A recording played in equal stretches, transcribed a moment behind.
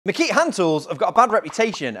Makita hand tools have got a bad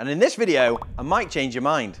reputation, and in this video, I might change your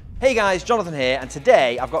mind. Hey guys, Jonathan here, and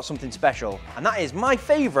today I've got something special, and that is my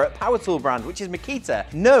favourite power tool brand, which is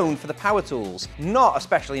Makita, known for the power tools, not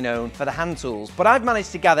especially known for the hand tools. But I've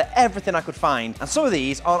managed to gather everything I could find, and some of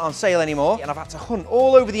these aren't on sale anymore, and I've had to hunt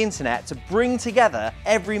all over the internet to bring together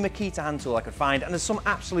every Makita hand tool I could find, and there's some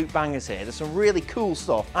absolute bangers here. There's some really cool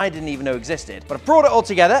stuff I didn't even know existed. But I brought it all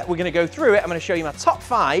together, we're going to go through it, I'm going to show you my top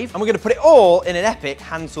 5, and we're going to put it all in an epic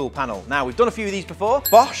hand tool panel. Now, we've done a few of these before.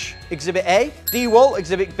 Bosch, Exhibit A, DeWalt,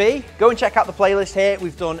 Exhibit B. Go and check out the playlist here.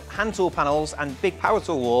 We've done hand tool panels and big power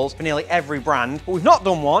tool walls for nearly every brand, but we've not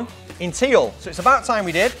done one in teal. So it's about time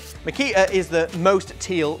we did. Makita is the most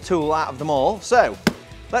teal tool out of them all. So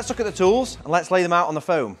let's look at the tools and let's lay them out on the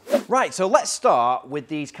foam. Right, so let's start with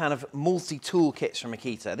these kind of multi-tool kits from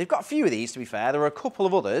Makita. They've got a few of these, to be fair. There are a couple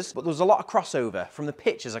of others, but there was a lot of crossover. From the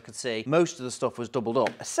pictures I could see, most of the stuff was doubled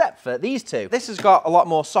up, except for these two. This has got a lot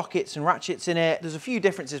more sockets and ratchets in it. There's a few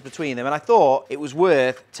differences between them, and I thought it was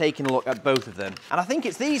worth taking a look at both of them. And I think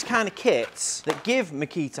it's these kind of kits that give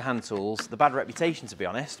Makita hand tools the bad reputation, to be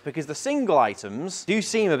honest, because the single items do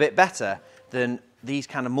seem a bit better than these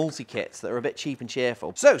kind of multi-kits that are a bit cheap and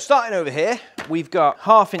cheerful. So starting over here, we've got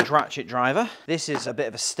 1/2-inch ratchet driver. This is a bit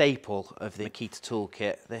of a staple of the Makita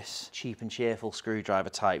toolkit, this cheap and cheerful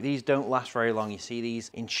screwdriver type. These don't last very long. You see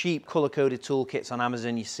these in cheap colour-coded toolkits on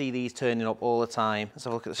Amazon. You see these turning up all the time. Let's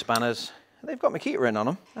have a look at the spanners. They've got Makita written on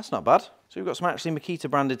them. That's not bad. So we've got some actually Makita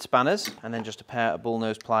branded spanners, and then just a pair of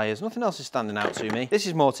bullnose pliers. Nothing else is standing out to me. This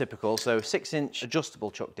is more typical, so 6-inch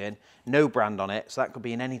adjustable chucked in, no brand on it, so that could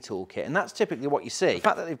be in any toolkit, and that's typically what you see. The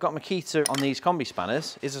fact that they've got Makita on these Combi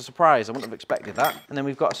spanners is a surprise. I wouldn't have expected that. And then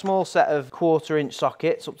we've got a small set of 1/4-inch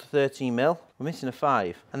sockets up to 13mm. We're missing a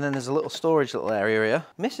 5. And then there's a little storage little area here.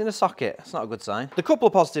 Missing a socket. That's not a good sign. The couple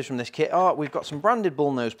of positives from this kit are we've got some branded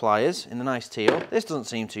bullnose pliers in the nice teal. This doesn't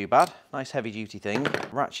seem too bad. Nice heavy duty thing.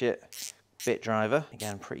 Ratchet bit driver.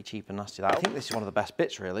 Again, pretty cheap and nasty that. I think this is one of the best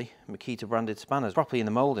bits really. Makita branded spanners. Properly in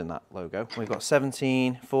the mould in that logo. We've got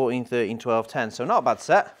 17, 14, 13, 12, 10. So not a bad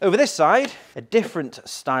set. Over this side, a different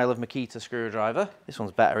style of Makita screwdriver. This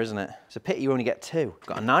one's better, isn't it? It's a pity you only get 2.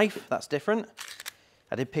 Got a knife, that's different.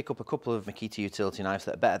 I did pick up a couple of Makita utility knives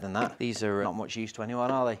that are better than that. These are not much use to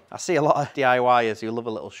anyone, are they? I see a lot of DIYers who love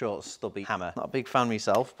a little short, stubby hammer. Not a big fan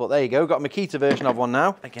myself, but there you go. Got a Makita version of one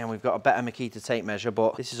now. Again, we've got a better Makita tape measure,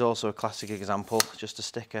 but this is also a classic example. Just a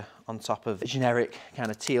sticker on top of a generic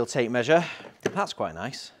kind of teal tape measure. That's quite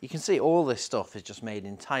nice. You can see all this stuff is just made in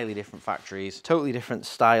entirely different factories. Totally different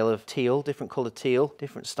style of teal, different coloured teal,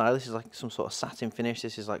 different style. This is like some sort of satin finish.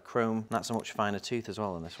 This is like chrome. That's a much finer tooth as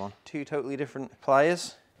well in this one. 2 totally different pliers.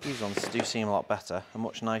 These ones do seem a lot better, a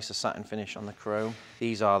much nicer satin finish on the chrome.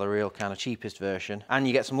 These are the real kind of cheapest version, and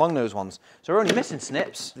you get some long nose ones. So we're only missing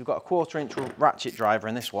snips. We've got a 1/4-inch ratchet driver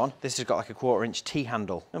in this one. This has got like a 1/4-inch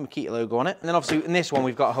T-handle, no Makita logo on it. And then obviously in this one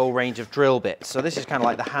we've got a whole range of drill bits. So this is kind of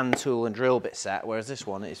like the hand tool and drill bit set, whereas this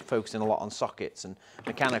one is focusing a lot on sockets and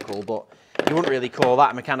mechanical, but you wouldn't really call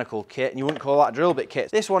that a mechanical kit, and you wouldn't call that a drill bit kit.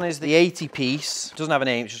 This one is the 80-piece. It doesn't have a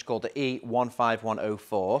name, it's just called the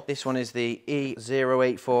E15104. This one is the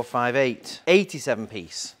E08458,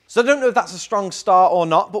 87-piece. So I don't know if that's a strong start or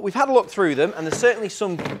not, but we've had a look through them, and there's certainly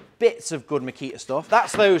some bits of good Makita stuff.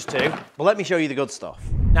 That's those two, but let me show you the good stuff.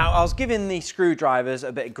 Now, I was giving the screwdrivers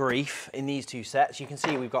a bit of grief in these two sets. You can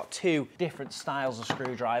see we've got 2 different styles of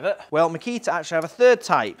screwdriver. Well, Makita actually have a 3rd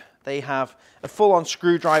type. They have a full-on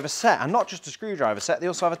screwdriver set, and not just a screwdriver set, they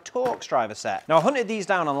also have a Torx driver set. Now, I hunted these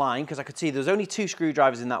down online because I could see there was only 2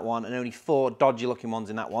 screwdrivers in that one and only 4 dodgy-looking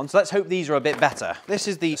ones in that one. So let's hope these are a bit better. This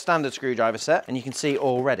is the standard screwdriver set, and you can see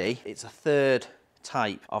already it's a 3rd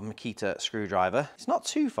type of Makita screwdriver. It's not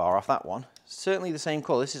too far off that one. Certainly the same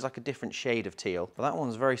colour. This is like a different shade of teal, but that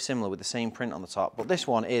one's very similar with the same print on the top. But this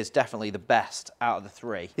one is definitely the best out of the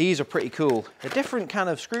 3. These are pretty cool. A different kind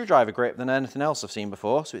of screwdriver grip than anything else I've seen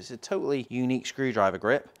before, so it's a totally unique screwdriver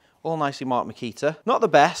grip. All nicely marked Makita. Not the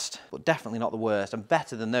best, but definitely not the worst, and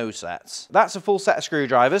better than those sets. That's a full set of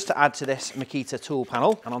screwdrivers to add to this Makita tool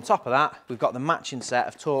panel. And on top of that, we've got the matching set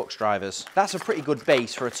of Torx drivers. That's a pretty good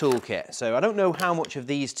base for a toolkit. So I don't know how much of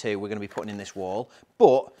these 2 we're going to be putting in this wall,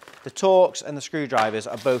 but the Torx and the screwdrivers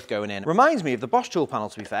are both going in. Reminds me of the Bosch tool panel,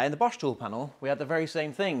 to be fair. In the Bosch tool panel, we had the very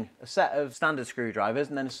same thing. A set of standard screwdrivers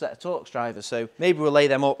and then a set of Torx drivers. So maybe we'll lay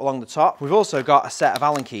them up along the top. We've also got a set of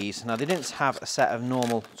Allen keys. Now, they didn't have a set of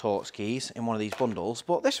normal Torx keys in one of these bundles,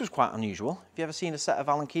 but this was quite unusual. Have you ever seen a set of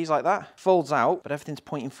Allen keys like that? Folds out, but everything's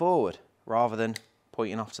pointing forward rather than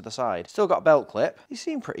pointing off to the side. Still got a belt clip. These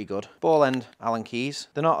seem pretty good. Ball end Allen keys.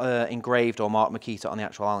 They're not engraved or marked Makita on the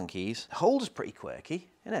actual Allen keys. The holder's pretty quirky.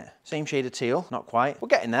 isn't it? Same shade of teal, not quite. We're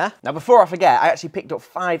getting there. Now, before I forget, I actually picked up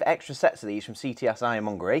 5 extra sets of these from CTS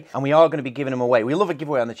Ironmongery, and we are going to be giving them away. We love a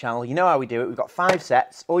giveaway on the channel. You know how we do it. We've got 5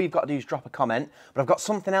 sets. All you've got to do is drop a comment, but I've got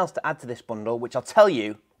something else to add to this bundle, which I'll tell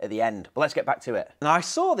you at the end. But let's get back to it. Now, I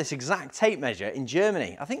saw this exact tape measure in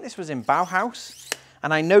Germany. I think this was in Bauhaus.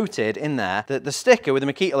 And I noted in there that the sticker with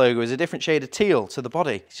the Makita logo is a different shade of teal to the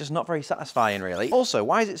body. It's just not very satisfying, really. Also,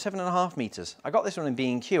 why is it 7.5 meters? I got this one in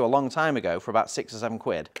B&Q a long time ago for about 6 or 7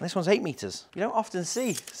 quid. And this one's 8 meters. You don't often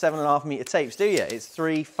see 7.5 meter tapes, do you? It's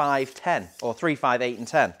 3, 5, 10, or 3, 5, 8, and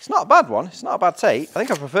 10. It's not a bad one. It's not a bad tape. I think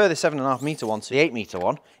I prefer the 7.5 meter one to the 8 meter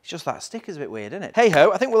one. It's just that sticker's a bit weird, isn't it? Hey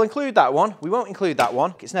ho, I think we'll include that one. We won't include that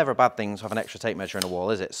one. It's never a bad thing to have an extra tape measure in a wall,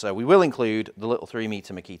 is it? So we will include the little 3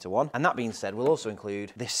 meter Makita one. And that being said, we'll also include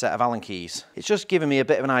this set of Allen keys. It's just giving me a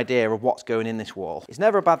bit of an idea of what's going in this wall. It's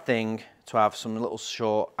never a bad thing to have some little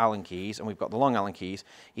short Allen keys, and we've got the long Allen keys.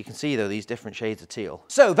 You can see though these different shades of teal.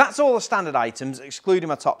 So that's all the standard items, excluding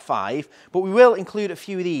my top 5, but we will include a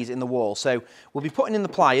few of these in the wall. So we'll be putting in the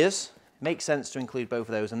pliers. Makes sense to include both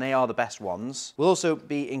of those, and they are the best ones. We'll also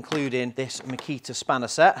be including this Makita spanner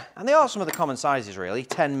set, and they are some of the common sizes really,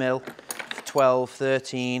 10mm, 12,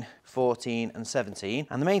 13, 14 and 17.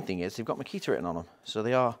 And the main thing is they've got Makita written on them. So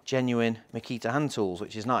they are genuine Makita hand tools,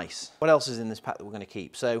 which is nice. What else is in this pack that we're going to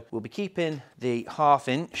keep? So we'll be keeping the 1/2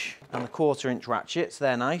 inch and the 1/4 inch ratchets.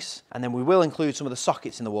 They're nice. And then we will include some of the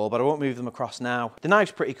sockets in the wall, but I won't move them across now. The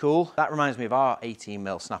knife's pretty cool. That reminds me of our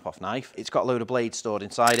 18mm snap-off knife. It's got a load of blades stored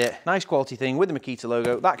inside it. Nice quality thing with the Makita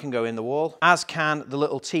logo. That can go in the wall, as can the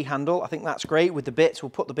little T-handle. I think that's great with the bits.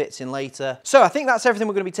 We'll put the bits in later. So I think that's everything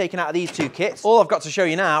we're going to be taking out of these 2 kits. All I've got to show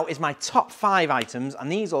you now is my top 5 items,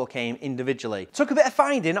 and these all came individually. Took a bit of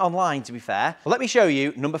finding online, to be fair, but let me show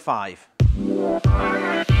you number 5.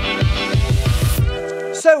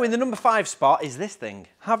 So in the number 5 spot is this thing.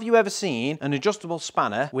 Have you ever seen an adjustable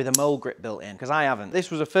spanner with a mole grip built in? Because I haven't.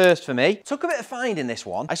 This was a first for me. Took a bit of finding this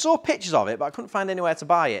one. I saw pictures of it, but I couldn't find anywhere to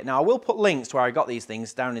buy it. Now I will put links to where I got these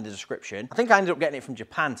things down in the description. I think I ended up getting it from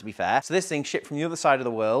Japan, to be fair. So this thing shipped from the other side of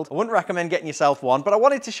the world. I wouldn't recommend getting yourself one, but I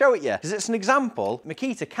wanted to show it you because it's an example.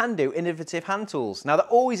 Makita can do innovative hand tools. Now they're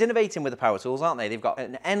always innovating with the power tools, aren't they? They've got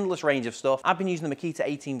an endless range of stuff. I've been using the Makita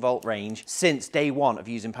 18-volt range since day 1 of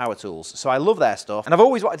using power tools. So I love their stuff, and I've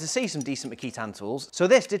always wanted to see some decent Makita hand tools. So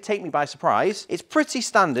this did take me by surprise. It's pretty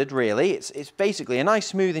standard, really. It's basically a nice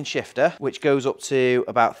smoothing shifter, which goes up to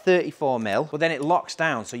about 34mm, but then it locks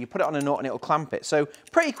down. So you put it on a nut and it'll clamp it. So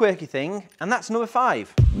pretty quirky thing, and that's number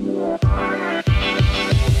 5.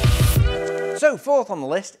 So 4th on the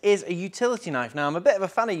list is a utility knife. Now I'm a bit of a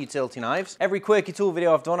fan of utility knives. Every quirky tool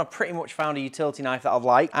video I've done, I've pretty much found a utility knife that I've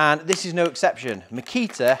liked, and this is no exception.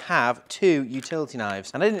 Makita have 2 utility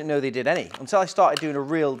knives, and I didn't know they did any. Until I started doing a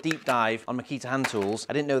real deep dive on Makita hand tools,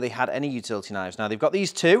 I didn't know they had any utility knives. Now they've got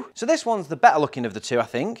these 2. So this one's the better looking of the 2, I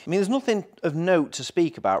think. I mean, there's nothing of note to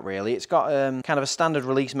speak about really. It's got kind of a standard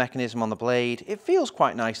release mechanism on the blade. It feels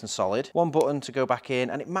quite nice and solid. 1 button to go back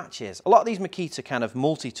in, and it matches. A lot of these Makita kind of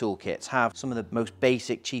multi-tool kits have some of the most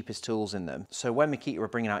basic, cheapest tools in them. So when Makita are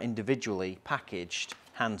bringing out individually packaged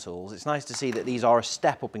hand tools, it's nice to see that these are a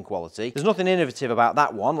step up in quality. There's nothing innovative about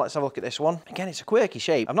that one. Let's have a look at this one. Again, it's a quirky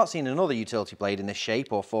shape. I've not seen another utility blade in this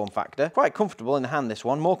shape or form factor. Quite comfortable in the hand, this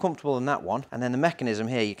one. More comfortable than that one. And then the mechanism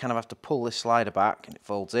here, you kind of have to pull this slider back and it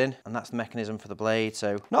folds in, and that's the mechanism for the blade.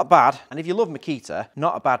 So not bad. And if you love Makita,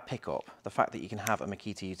 not a bad pickup. The fact that you can have a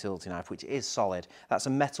Makita utility knife, which is solid. That's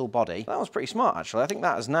a metal body. That was pretty smart, actually. I think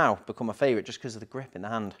that has now become a favorite just because of the grip in the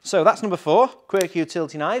hand. So that's number 4, quirky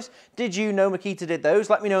utility knives. Did you know Makita did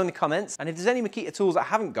those? Let me know in the comments. And if there's any Makita tools that I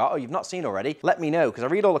haven't got or you've not seen already, let me know, because I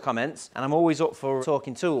read all the comments and I'm always up for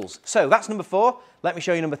talking tools. So that's number 4. Let me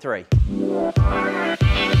show you number 3.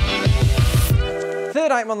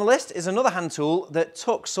 3rd item on the list is another hand tool that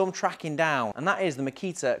took some tracking down, and that is the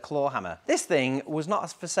Makita claw hammer. This thing was not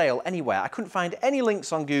for sale anywhere. I couldn't find any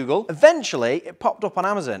links on Google. Eventually, it popped up on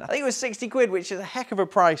Amazon. I think it was 60 quid, which is a heck of a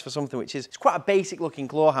price for something which is quite a basic looking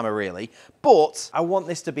claw hammer, really. But I want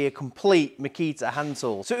this to be a complete Makita hand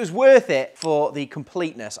tool. So it was worth it for the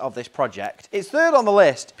completeness of this project. It's 3rd on the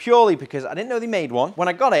list purely because I didn't know they made one. When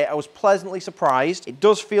I got it, I was pleasantly surprised. It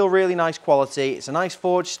does feel really nice quality. It's a nice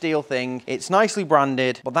forged steel thing. It's nicely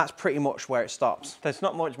branded, but that's pretty much where it stops. There's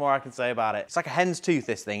not much more I can say about it. It's like a hen's tooth,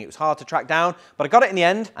 this thing. It was hard to track down, but I got it in the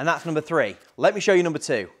end, and that's number 3. Let me show you number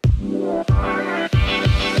 2.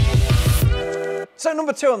 So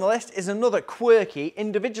number 2 on the list is another quirky,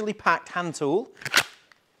 individually packed hand tool.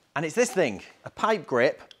 And it's this thing, a pipe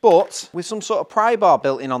grip, but with some sort of Prybar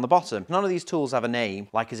built in on the bottom. None of these tools have a name,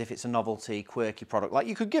 like as if it's a novelty, quirky product. Like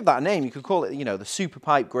you could give that a name. You could call it, you know, the super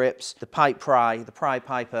pipe grips, the pipe pry, the pry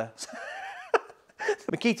piper.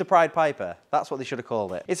 The Makita Pride Piper, that's what they should have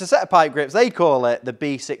called it. It's a set of pipe grips, they call it the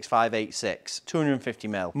B6586,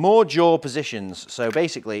 250mm. More jaw positions, so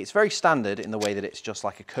basically it's very standard in the way that it's just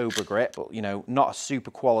like a Cobra grip, but you know, not a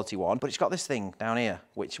super quality one, but it's got this thing down here,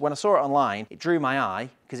 which when I saw it online, it drew my eye,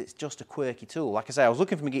 because it's just a quirky tool. Like I say, I was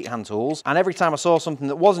looking for Makita hand tools, and every time I saw something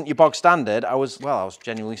that wasn't your bog standard, I was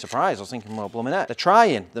genuinely surprised. I was thinking, well, blooming heck, they're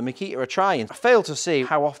trying. The Makita are trying. I fail to see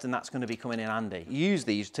how often that's going to be coming in handy. You use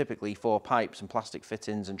these typically for pipes and plastic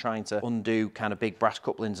fittings and trying to undo kind of big brass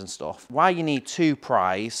couplings and stuff. Why you need two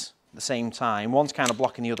pries at the same time, one's kind of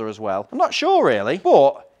blocking the other as well, I'm not sure really,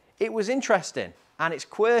 but it was interesting. And it's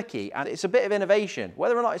quirky, and it's a bit of innovation.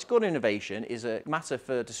 Whether or not it's good innovation is a matter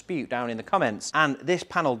for dispute down in the comments. And this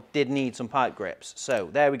panel did need some pipe grips. So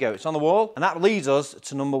there we go, it's on the wall. And that leads us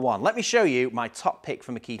to number one. Let me show you my top pick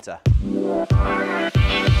for Makita.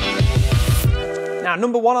 Now,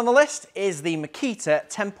 number one on the list is the Makita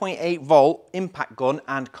 10.8 volt impact gun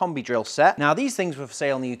and combi drill set. Now, these things were for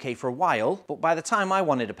sale in the UK for a while, but by the time I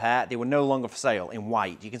wanted a pair, they were no longer for sale in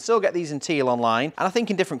white. You can still get these in teal online, and I think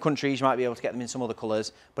in different countries you might be able to get them in some other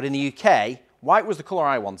colours, but in the UK, white was the colour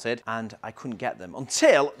I wanted, and I couldn't get them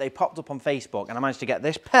until they popped up on Facebook, and I managed to get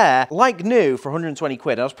this pair, like new, for 120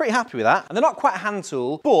 quid. I was pretty happy with that. And they're not quite a hand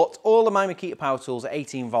tool, but all of my Makita power tools are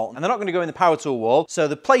 18 volt, and they're not going to go in the power tool wall, so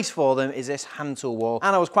the place for them is this hand tool wall,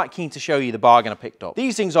 and I was quite keen to show you the bargain I picked up.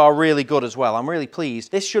 These things are really good as well. I'm really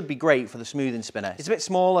pleased. This should be great for the smoothing spinner. It's a bit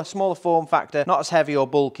smaller form factor, not as heavy or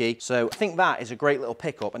bulky, so I think that is a great little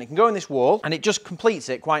pickup, and it can go in this wall, and it just completes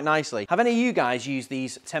it quite nicely. Have any of you guys used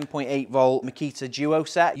these 10.8 volt Makita Duo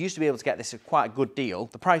set? You used to be able to get this at quite a good deal.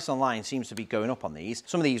 The price online seems to be going up on these.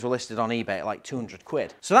 Some of these were listed on eBay at like 200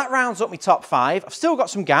 quid. So that rounds up my top five. I've still got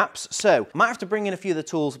some gaps, so I might have to bring in a few of the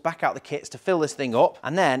tools back out the kits to fill this thing up,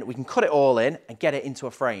 and then we can cut it all in and get it into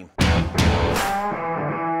a frame.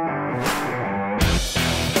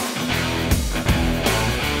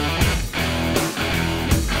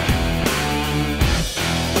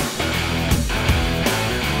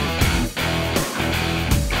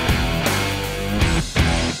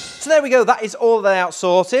 There we go, that is all the layout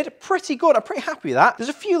sorted. Pretty good, I'm pretty happy with that. There's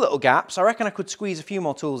a few little gaps. I reckon I could squeeze a few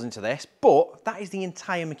more tools into this, but that is the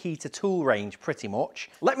entire Makita tool range pretty much.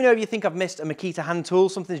 Let me know if you think I've missed a Makita hand tool,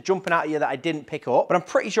 something's jumping out at you that I didn't pick up, but I'm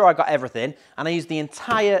pretty sure I got everything, and I used the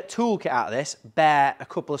entire toolkit out of this, bare a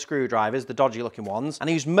couple of screwdrivers, the dodgy looking ones, and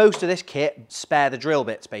I used most of this kit, spare the drill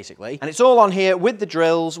bits basically. And it's all on here with the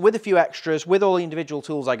drills, with a few extras, with all the individual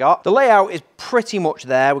tools I got. The layout is pretty much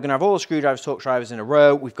there. We're gonna have all the screwdrivers, torque drivers in a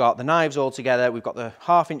row. We've got the knives all together. We've got the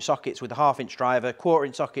 1/2" sockets with the 1/2" driver,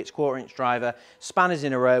 1/4" sockets, 1/4" driver, spanners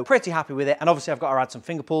in a row. Pretty happy with it. And obviously I've got to add some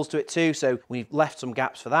finger pulls to it too, so we've left some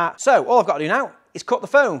gaps for that. So all I've got to do now is cut the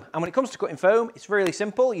foam. And when it comes to cutting foam, it's really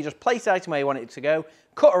simple. You just place the item where you want it to go,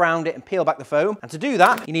 cut around it and peel back the foam. And to do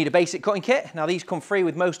that, you need a basic cutting kit. Now these come free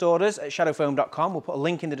with most orders at shadowfoam.com. We'll put a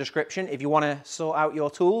link in the description if you want to sort out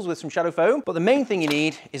your tools with some shadow foam. But the main thing you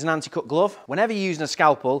need is an anti-cut glove. Whenever you're using a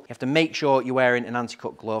scalpel, you have to make sure you're wearing an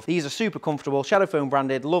anti-cut glove. These are super comfortable, shadow foam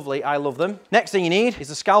branded, lovely, I love them. Next thing you need is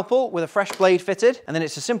a scalpel with a fresh blade fitted, and then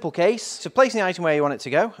it's a simple case. So placing the item where you want it to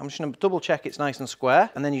go, I'm just going to double check it's nice and square,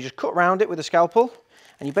 and then you just cut around it with a scalpel.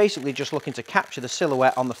 And you're basically just looking to capture the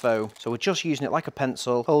silhouette on the foam. So we're just using it like a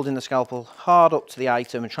pencil, holding the scalpel hard up to the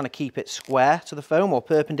item and trying to keep it square to the foam or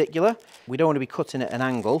perpendicular. We don't want to be cutting at an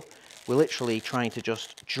angle. We're literally trying to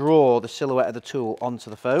just draw the silhouette of the tool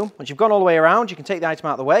onto the foam. Once you've gone all the way around, you can take the item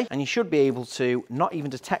out of the way, and you should be able to not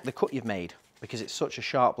even detect the cut you've made, because it's such a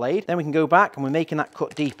sharp blade. Then we can go back and we're making that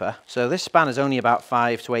cut deeper. So this span is only about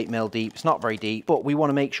 5 to 8 mil deep. It's not very deep, but we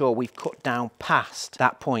want to make sure we've cut down past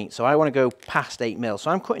that point. So I want to go past 8 mil.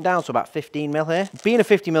 So I'm cutting down to about 15 mil here. Being a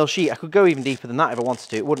 50 mil sheet, I could go even deeper than that if I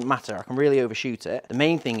wanted to. It wouldn't matter. I can really overshoot it. The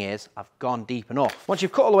main thing is I've gone deep enough. Once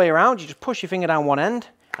you've cut all the way around, you just push your finger down one end,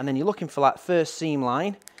 and then you're looking for that first seam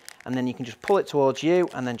line, and then you can just pull it towards you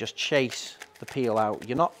and then just chase the peel out.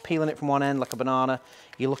 You're not peeling it from one end like a banana.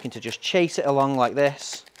 You're looking to just chase it along like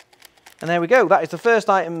this. And there we go, that is the first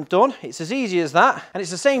item done. It's as easy as that. And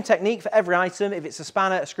it's the same technique for every item. If it's a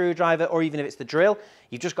spanner, a screwdriver, or even if it's the drill,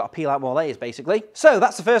 you've just got to peel out more layers basically. So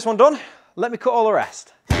that's the first one done. Let me cut all the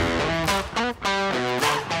rest.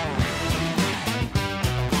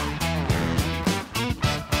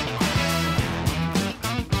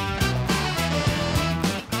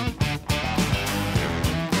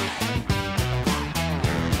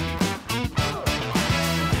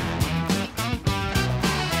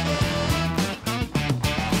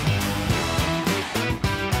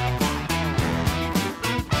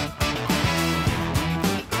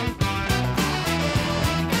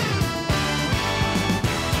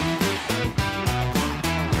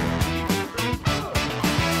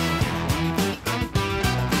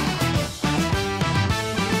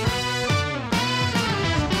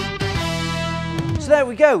 there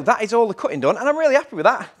we go, that is all the cutting done, and I'm really happy with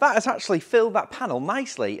that. That has actually filled that panel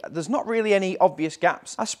nicely. There's not really any obvious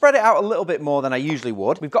gaps. I spread it out a little bit more than I usually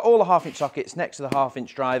would. We've got all the 1/2 inch sockets next to the 1/2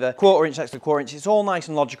 inch driver, 1/4 inch next to the 1/4 inch. It's all nice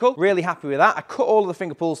and logical. Really happy with that. I cut all of the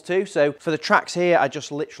finger pulls too, so for the tracks here, I just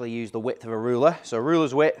literally use the width of a ruler. So a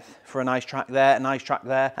ruler's width for a nice track there, a nice track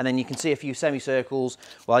there, and then you can see a few semicircles.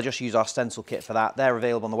 Well, I just use our stencil kit for that. They're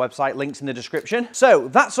available on the website, links in the description. So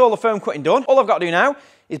that's all the foam cutting done. All I've got to do now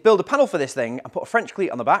is build a panel for this thing and put a French cleat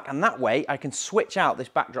on the back, and that way I can switch out this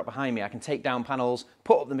backdrop behind me. I can take down panels,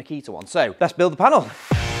 put up the Makita one. So let's build the panel.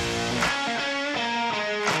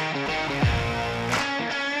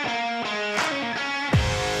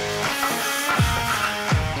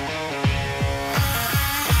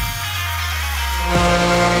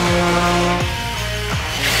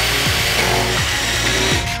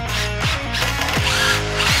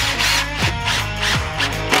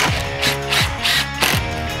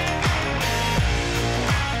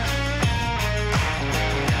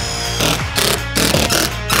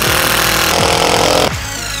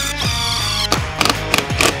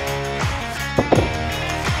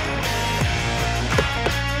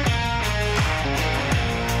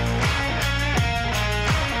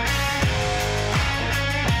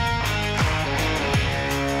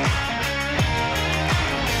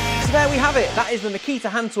 There we have it. That is the Makita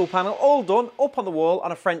hand tool panel all done up on the wall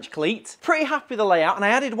on a French cleat. Pretty happy with the layout, and I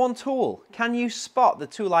added one tool. Can you spot the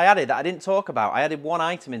tool I added that I didn't talk about? I added one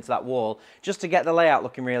item into that wall just to get the layout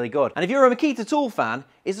looking really good. And if you're a Makita tool fan,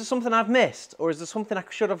 is there something I've missed, or is there something I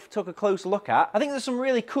should have took a closer look at? I think there's some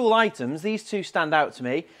really cool items. These two stand out to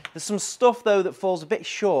me. There's some stuff though that falls a bit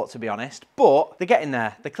short, to be honest, but they're getting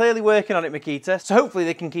there. They're clearly working on it, Makita, so hopefully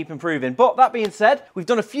they can keep improving. But that being said, we've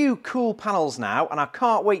done a few cool panels now, and I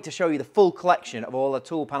can't wait to show you the full collection of all the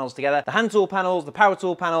tool panels together. The hand tool panels, the power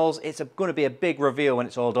tool panels. It's going to be a big reveal when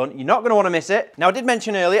it's all done. You're not going to want to miss it. Now, I did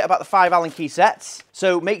mention earlier about the 5 Allen key sets,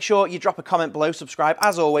 so make sure you drop a comment below, subscribe.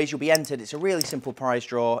 As always, you'll be entered. It's a really simple prize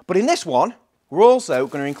draw. But in this one, we're also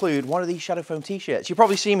going to include one of these Shadow Foam t-shirts. You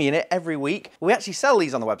probably see me in it every week. We actually sell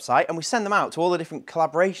these on the website, and we send them out to all the different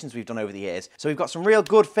collaborations we've done over the years. So we've got some real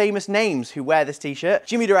good famous names who wear this t-shirt.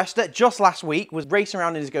 Jimmy DeResta, just last week, was racing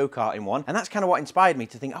around in his go-kart in one, and that's kind of what inspired me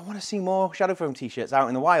to think, I want to see more Shadow Foam t-shirts out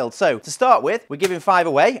in the wild. So to start with, we're giving 5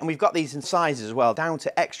 away, and we've got these in sizes as well, down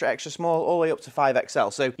to extra, extra small, all the way up to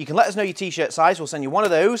 5XL. So you can let us know your t-shirt size. We'll send you one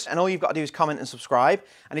of those, and all you've got to do is comment and subscribe.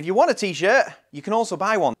 And if you want a t-shirt, you can also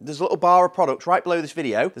buy one. There's a little bar of products right below this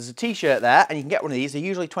video. There's a t-shirt there, and you can get one of these. They're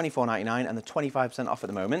usually $24.99, and they're 25% off at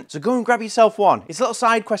the moment. So go and grab yourself one. It's a little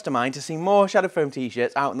side quest of mine to see more Shadow Foam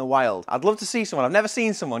t-shirts out in the wild. I'd love to see someone. I've never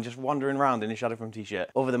seen someone just wandering around in a Shadow Foam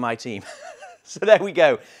t-shirt other than my team. So there we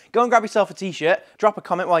go. Go and grab yourself a t-shirt, drop a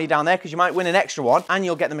comment while you're down there because you might win an extra one, and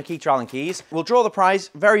you'll get the Makita Allen keys. We'll draw the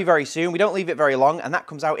prize very, very soon. We don't leave it very long, and that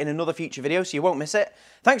comes out in another future video, so you won't miss it.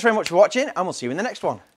 Thanks very much for watching, and we'll see you in the next one.